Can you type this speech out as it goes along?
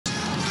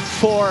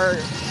for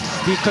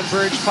the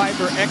Converge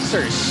Fiber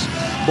Xers.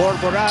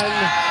 Borboran,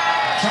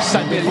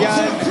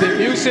 Sandelian,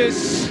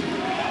 Demuses.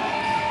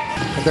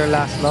 And their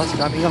last loss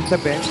coming off the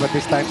bench, but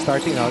this time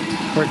starting out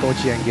for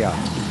Coach Yengia.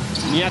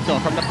 Nieto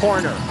from the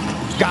corner.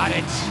 Got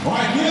it.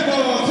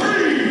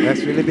 Has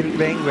really been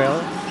playing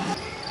well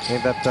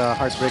in that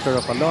heartbreaker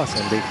of a loss,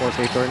 and they force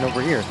a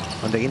turnover here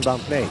on the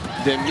inbound play.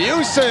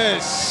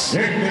 Demuses.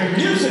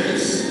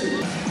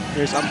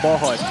 Here's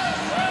Ambohon.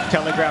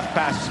 Telegraph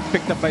pass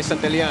picked up by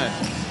Sandelian.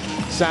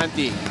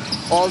 Santi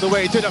all the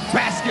way to the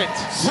basket.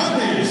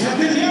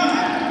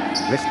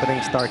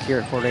 Blistering start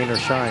here for Rain or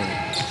Shine.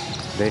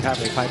 They have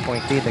a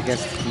 5-point lead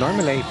against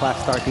normally a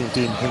fast-starting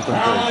team in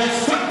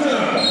Converge.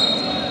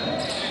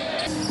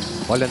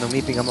 Wala nang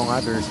meeting among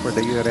others for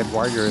the Red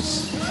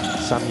Warriors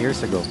some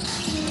years ago.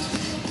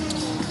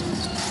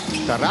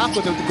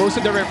 Caraco goes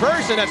to the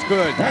reverse, and that's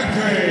good.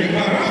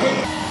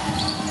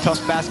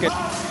 Tough basket,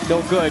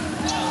 no good.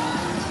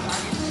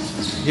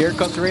 Here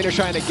comes Rain or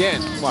Shine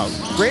again. Wow,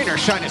 Rain or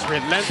Shine is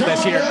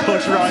relentless here,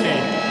 Coach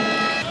Ronnie.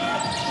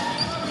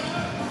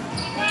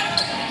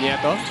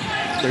 Nieto,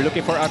 they're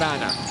looking for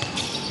Arana.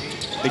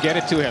 They get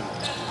it to him.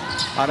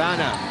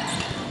 Arana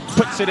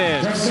puts it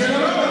in.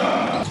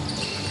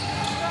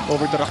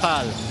 Over to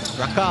Racal.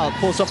 Racal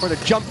pulls up for the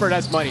jumper.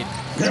 That's money.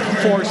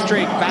 4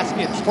 straight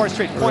baskets, 4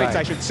 straight points,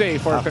 I should say,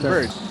 for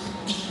Converge.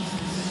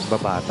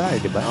 Babata,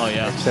 di ba? Oh,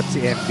 yeah. Except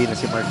si MB na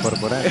si Mark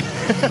Borboran.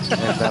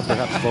 And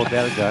perhaps Bo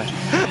Delga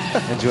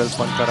and Joel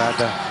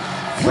Poncarada.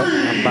 But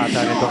ang bata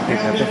nitong team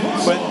natin.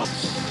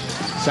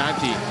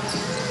 Santi.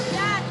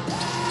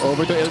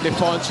 Over to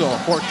Ildefonso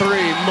for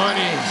 3.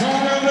 Money.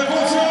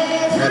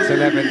 That's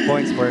 11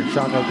 points for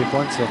Sean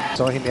Ildefonso.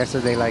 Saw him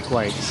yesterday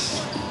likewise.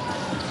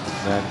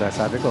 And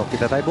sabi ko,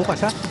 kita tayo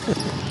bukas, ha?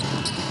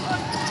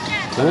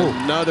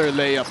 Another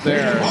layup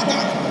there.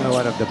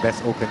 One of the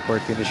best open court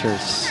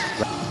finishers.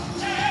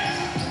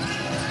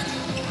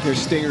 Here's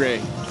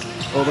Stingray.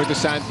 Over to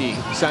Santi.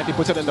 Santi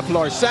puts it on the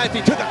floor. Santi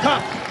to the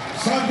cup.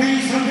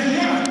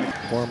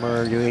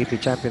 Former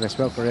UAP champion as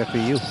well for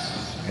FEU.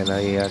 And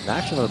a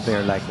national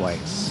player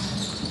likewise.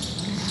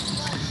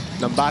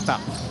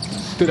 Nambata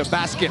to the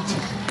basket.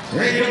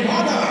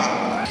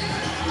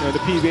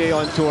 The PBA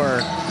on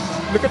tour.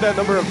 Look at the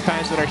number of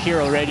fans that are here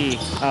already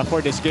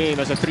for this game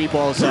as the 3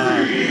 balls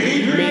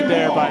made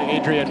there by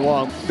Adrian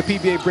Wong. The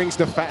PBA brings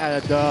the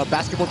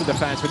basketball to the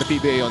fans for the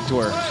PBA on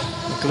tour.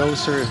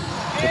 Closer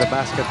to the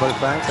basketball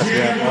fans as we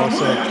have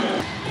also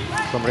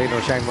from Rain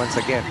or Shine once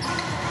again.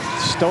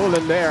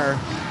 Stolen there.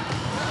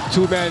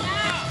 2-man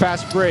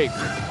fast break.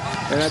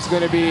 And that's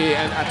going to be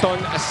an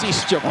Aton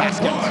Asistio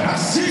basket.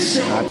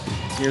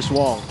 Here's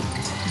Wong.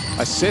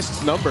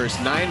 Assist numbers,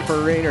 9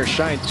 for Rain or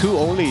Shine, 2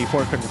 only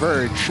for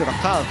Converge.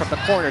 Racal from the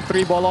corner,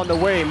 3 ball on the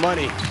way,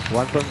 money.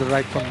 1 from the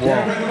right from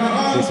Wong.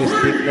 This is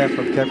deep left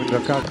from Kevin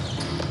Racal.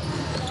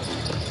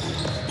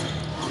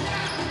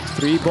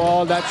 3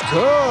 ball, that's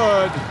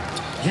good.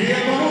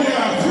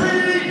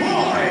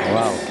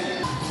 Wow.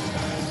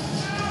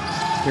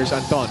 Here's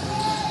Anton,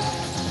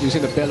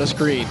 using the Bello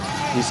screen.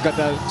 He's got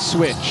the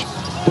switch.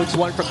 Puts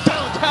one from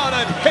downtown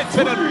and hits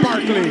it at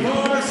Barkley.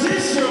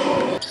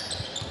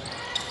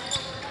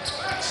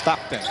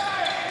 Stockton.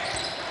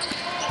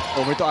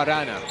 Over to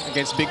Arana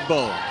against Big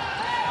Bo.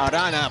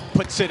 Arana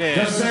puts it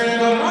in.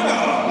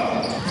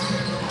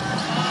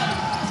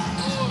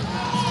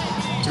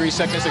 3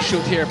 seconds to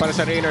shoot here para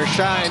sa Rain or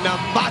Shine.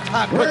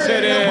 Nambata puts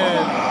it in.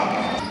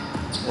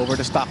 Over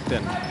to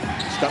Stockton.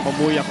 He's got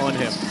Mamuyak on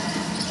him.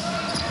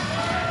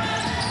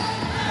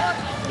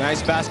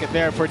 Nice basket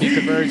there for the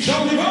Converge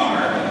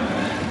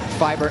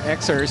Fiber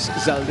Xers.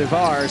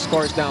 Zaldivar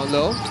scores down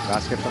low.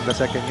 Basket from the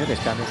second unit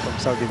coming from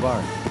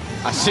Zaldivar.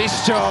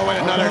 Asistio with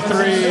another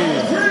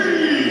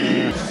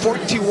 3.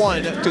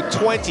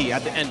 41-20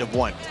 at the end of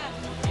 1.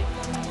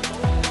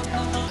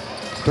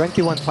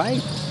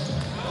 21-5.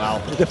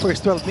 Wow. In the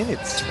first 12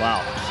 minutes.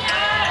 Wow.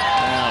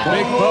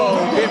 Big Bo,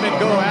 give and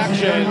go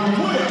action.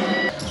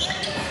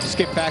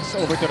 Skip backs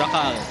over to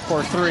Racal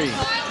for 3.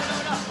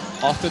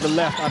 Off to the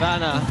left,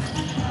 Arana.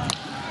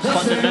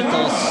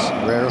 Fundamentals.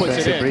 Rare puts it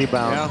offensive in.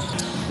 rebound. Yeah.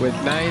 With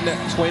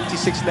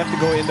 9:26 left to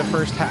go in the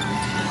first half.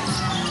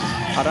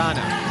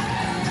 Arana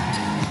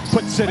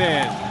puts it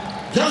in.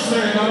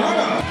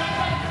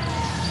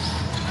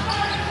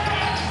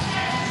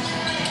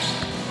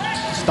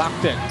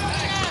 Stockton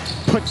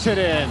puts it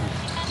in.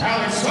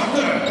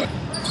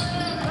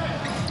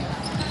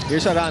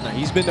 Here's Arana.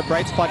 He's been the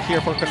bright spot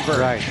here for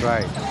Converge.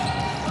 Right.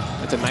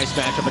 It's a nice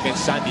matchup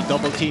against Santi.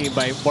 Double team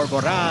by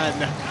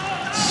Borboran.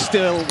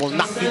 Still will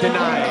not be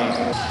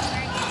denied.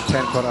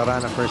 10 for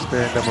Arana, first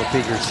pair in double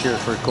figures here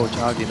for Coach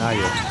Alvin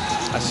Ayo.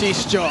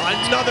 Asistio,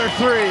 another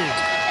 3.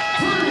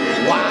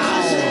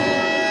 Wow.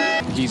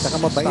 He's Saka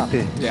mabait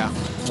eh. Yeah.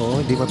 Oo,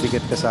 hindi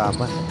mabigat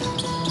kasama.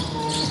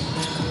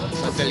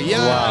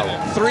 Sandelian. Wow.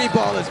 3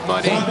 ball is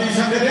money.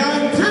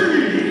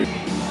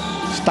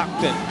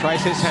 Stockton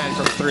tries his hand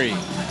from 3.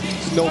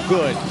 It's no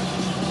good.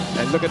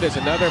 And look at this,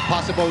 another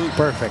possible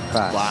Perfect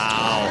pass.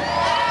 Wow.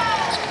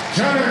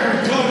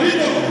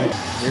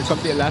 Here come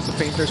the Elasto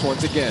Painters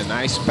once again.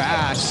 Nice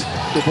pass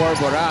to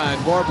Borboran.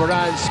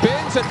 Borboran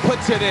spins and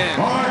puts it in.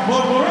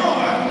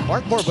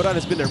 Mark Borboran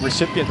has been a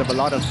recipient of a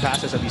lot of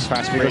passes at these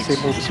fast breaks.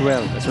 Because he moves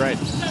well. That's right.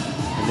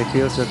 And he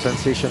feels the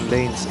transition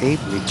lanes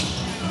ably.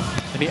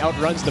 And he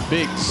outruns the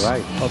bigs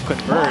Right. of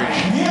Converge.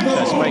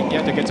 As Mike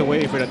Nieto gets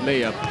away for that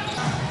layup.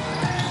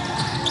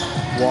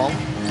 Wong.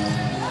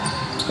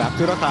 Back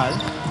to Racal.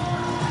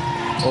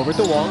 Over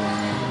to Wong.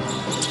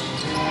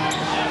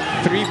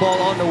 3-ball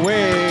on the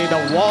way.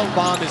 The Wong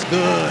bomb is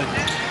good.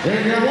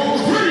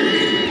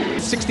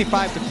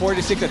 65 to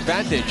 46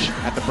 advantage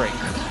at the break.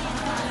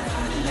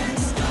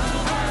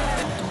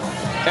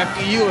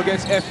 FEU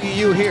against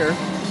FEU here.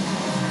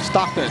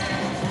 Stockton.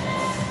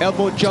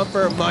 Elbow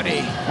jumper, money.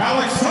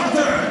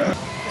 Alexander.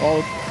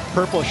 All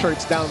purple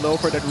shirts down low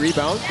for that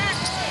rebound.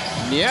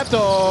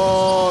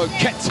 Nieto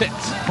gets it.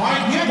 By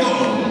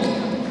Nieto.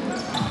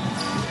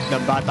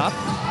 Nambatap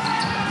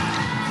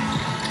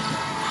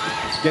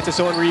gets his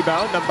own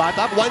rebound.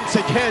 Nambatap once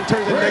again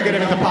turns the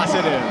negative into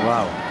positive.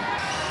 Wow.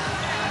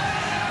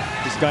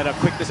 He's got a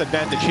quickness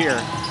advantage here.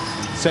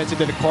 Sends it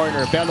to the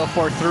corner. Bello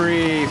for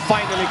 3.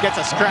 Finally gets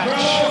a scratch.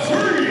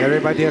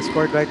 Everybody has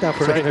scored right now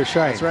for Raider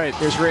Shine. That's right.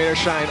 Here's Raider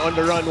Shine on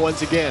the run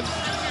once again.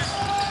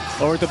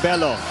 Over to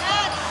Bello.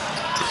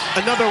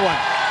 Another one.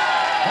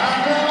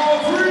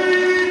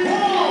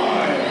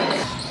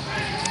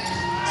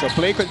 So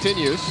play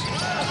continues.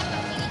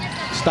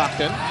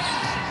 Stockton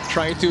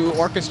trying to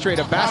orchestrate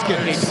a basket.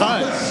 He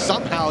does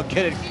somehow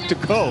get it to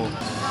go.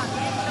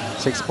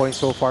 6 points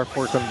so far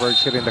for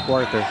Converge here in the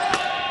quarter.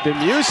 The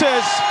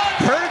Muses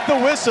heard the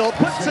whistle,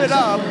 puts it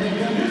up,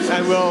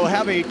 and will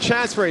have a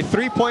chance for a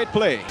 3-point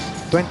play.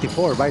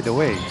 24, by the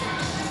way,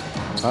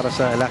 para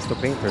sa Elasto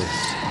Painters.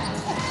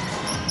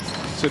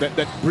 So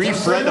that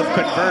brief run of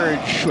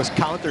Converge was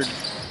countered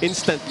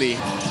instantly.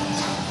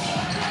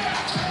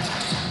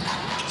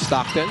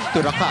 Stockton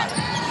to Racal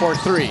for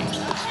 3.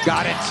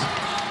 Got it.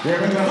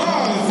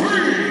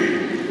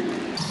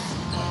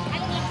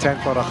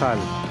 10 for Racal.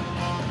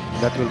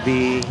 That will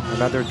be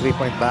another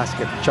 3-point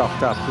basket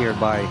chalked up here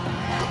by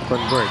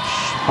Converge.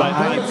 But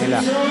Pang-anim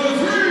nila.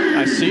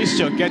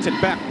 Asisio gets it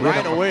back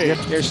right away. Yep.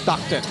 Here's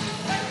Stockton.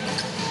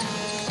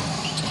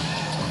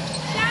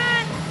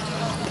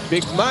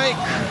 Big Mike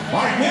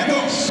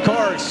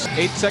scores.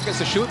 8 seconds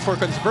to shoot for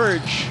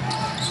Converge.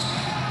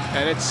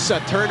 And it's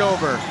a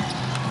turnover.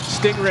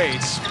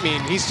 Stingrays, I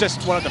mean, he's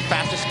just one of the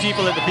fastest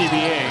people in the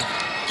PBA.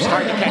 It's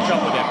hard to catch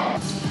up with him.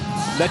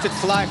 Lets it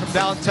fly from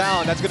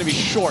downtown. That's going to be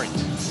short.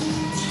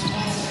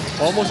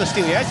 Almost a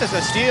steal. Yes, it's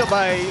a steal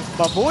by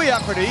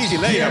Mabuyak for the easy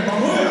layup.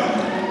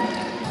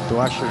 To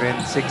usher in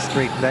 6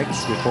 straight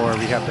legs before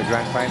we have the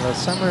grand finals,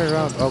 somewhere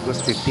around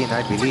August 15,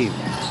 I believe.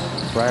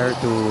 Prior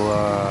to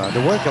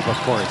the World Cup, of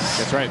course.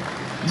 That's right.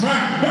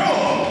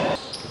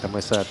 Kita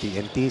mo sa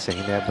TNT, sa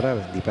Ginebra,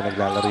 hindi pa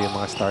naglalaro yung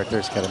mga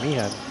starters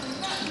karamihan.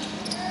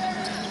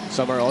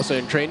 Some are also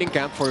in training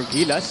camp for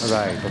Gilas.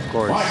 Right, of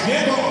course.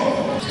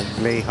 And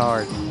play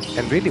hard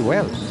and really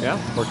well. Yeah.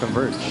 For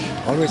Converge.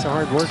 Always a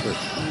hard worker.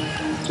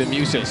 The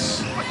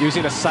Muses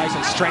using the size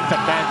and strength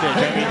advantage.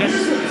 I mean, that's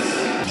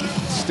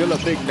still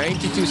a big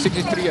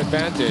 92-63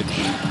 advantage.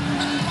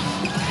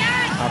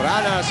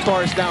 Arana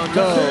scores down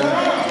low.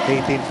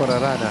 18 for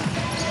Arana.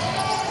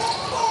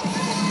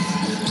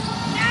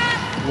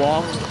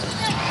 Wong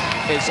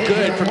is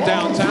good from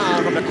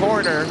downtown, from the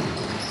corner.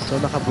 So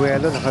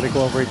nakabuelo,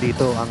 naka-recover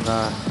dito ang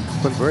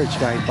Converge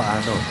kahit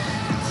paano.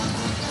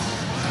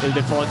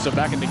 Ildefonso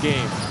back in the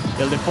game.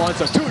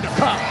 Ildefonso to the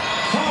cup.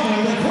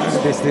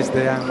 This is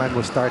the young man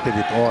who started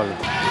it all.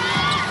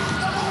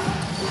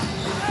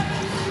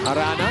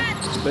 Arana,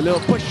 the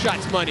little push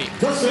shots money.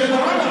 6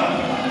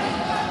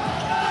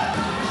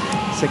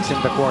 in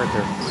the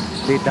quarter.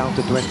 Lead down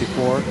to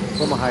 24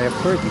 from a high of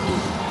 32.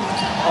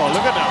 Oh,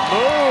 look at that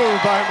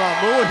move by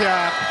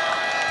Mamuyak.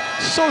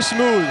 So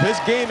smooth. His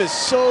game is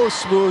so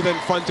smooth and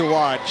fun to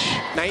watch.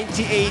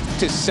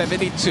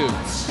 98-72.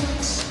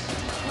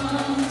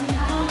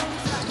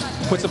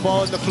 Puts the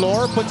ball on the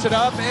floor, puts it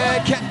up,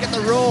 and can't get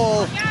the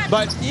roll.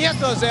 But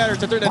Nieto's there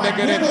to turn the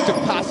negative to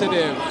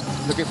positive.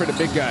 Looking for the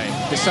big guy.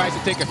 Decides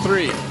to take a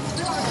 3.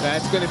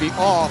 That's going to be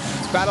off.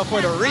 Battle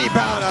for the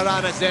rebound.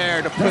 Arana's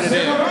there to put it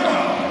in.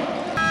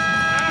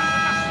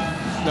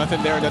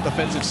 Nothing there in that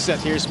offensive set.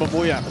 Here's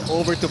Mamuyak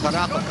over to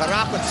Caracas.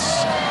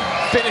 Caracas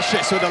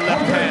finishes with a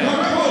left hand.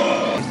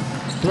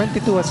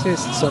 22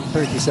 assists on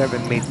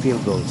 37 made field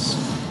goals.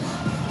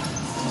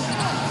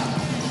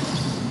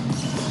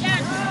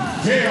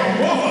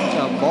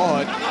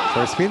 Ambod.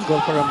 First field goal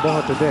for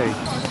Amboa today.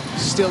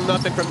 Still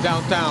nothing from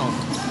downtown.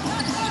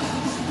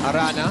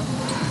 Arana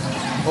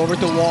over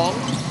to Wong.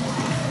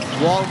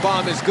 Wong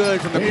bomb is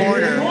good from the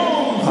corner.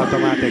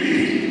 Automatic.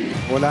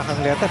 Wala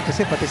kang letat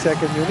kasi pati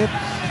second unit.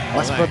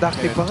 Mas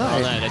productive pa nga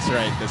eh. That's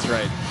right, that's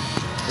right.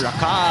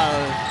 Racal.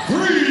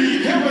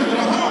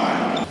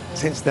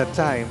 Since that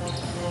time,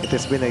 it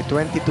has been a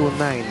 22-9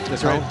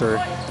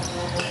 counter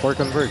for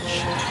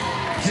Converge.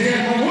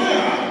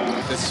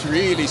 That's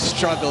really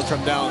struggled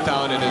from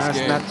downtown in this Has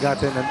game. not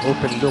gotten an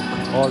open look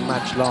all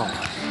match long.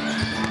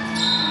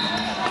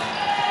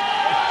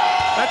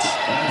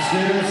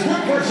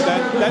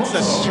 That's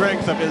the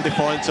strength of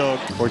Ildefonso.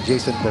 For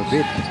Jason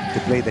David to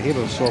play the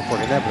hero's role for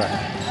Ginebra,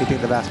 hitting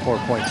the last 4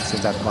 points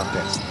in that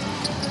contest.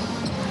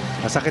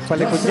 Masakit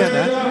palikod niyan,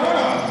 ha?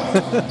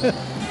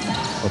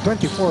 O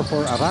 24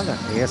 for Avana.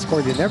 He has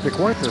scored in every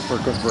quarter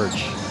for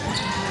Converge.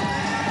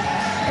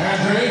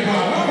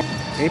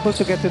 Able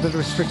to get to the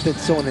restricted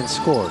zone and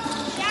score.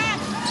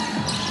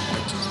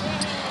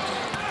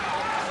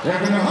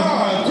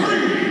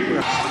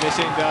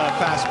 Missing the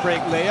fast break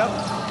layup.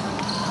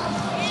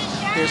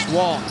 Here's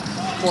Wong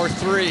for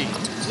 3.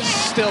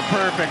 Still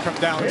perfect from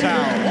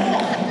downtown.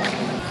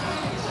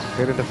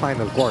 Here in the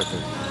final quarter.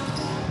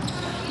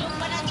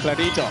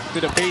 Clarito to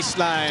the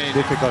baseline.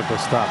 Difficult to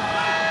stop.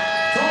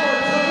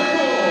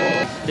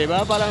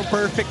 Diba? Parang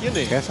perfect yun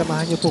eh. Kaya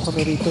samahan niyo po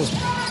kami rito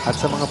at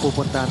sa mga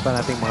pupuntahan pa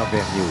nating mga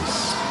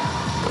venues.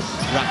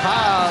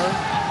 Rakal.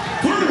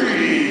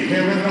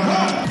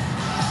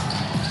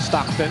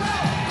 Stockton.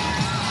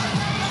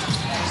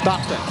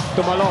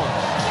 To Malone.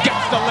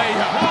 Gets the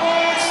layup.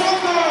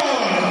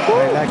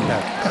 I like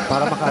that.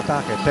 Para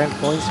maka-atake. 10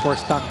 points for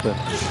Stockton.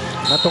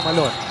 Na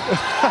tumalon.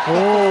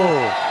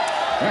 Oh!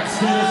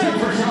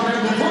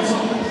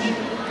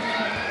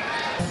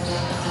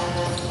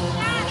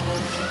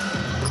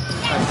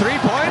 A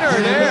 3-pointer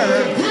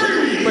there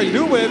for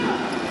Lewin.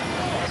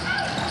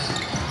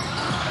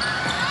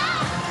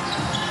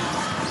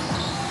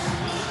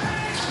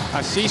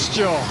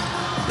 Asistio.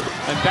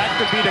 And that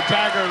could be the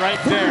tagger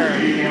right there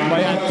by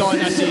Anton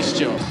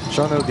Asistio.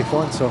 Sean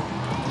Ildefonso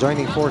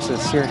joining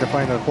forces here in the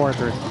final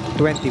quarter.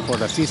 20 for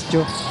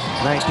Asistio,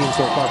 19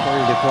 so far for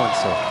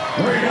Ildefonso.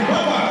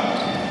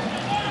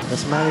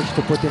 Has managed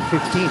to put in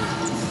 15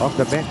 off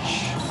the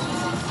bench.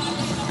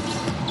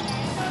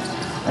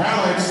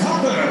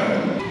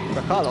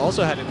 Rakal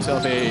also had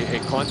himself a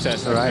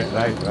contest. Right.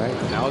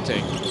 An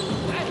outing.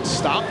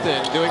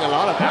 Stockton doing a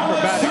lot of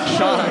acrobatic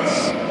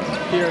shots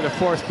here in the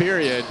 4th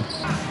period.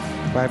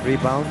 5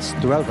 rebounds,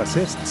 12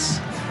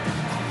 assists.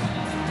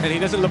 And he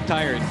doesn't look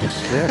tired.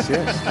 Yes,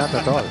 not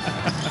at all.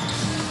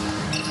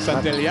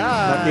 Santillan.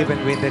 Not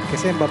even winded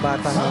kasi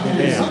babata na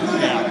nila.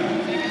 Yeah.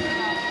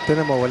 Ito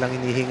naman, walang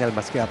inihingal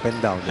maski up and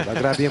down. Diba?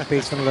 Grabe yung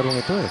pace ng larong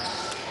ito eh.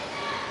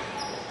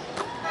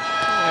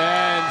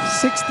 And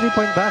 6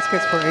 3-point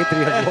baskets for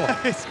Adrian Wong.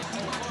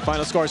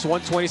 final score is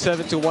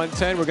 127 to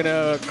 110. We're going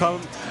to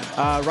come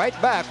right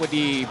back with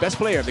the best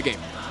player of the game.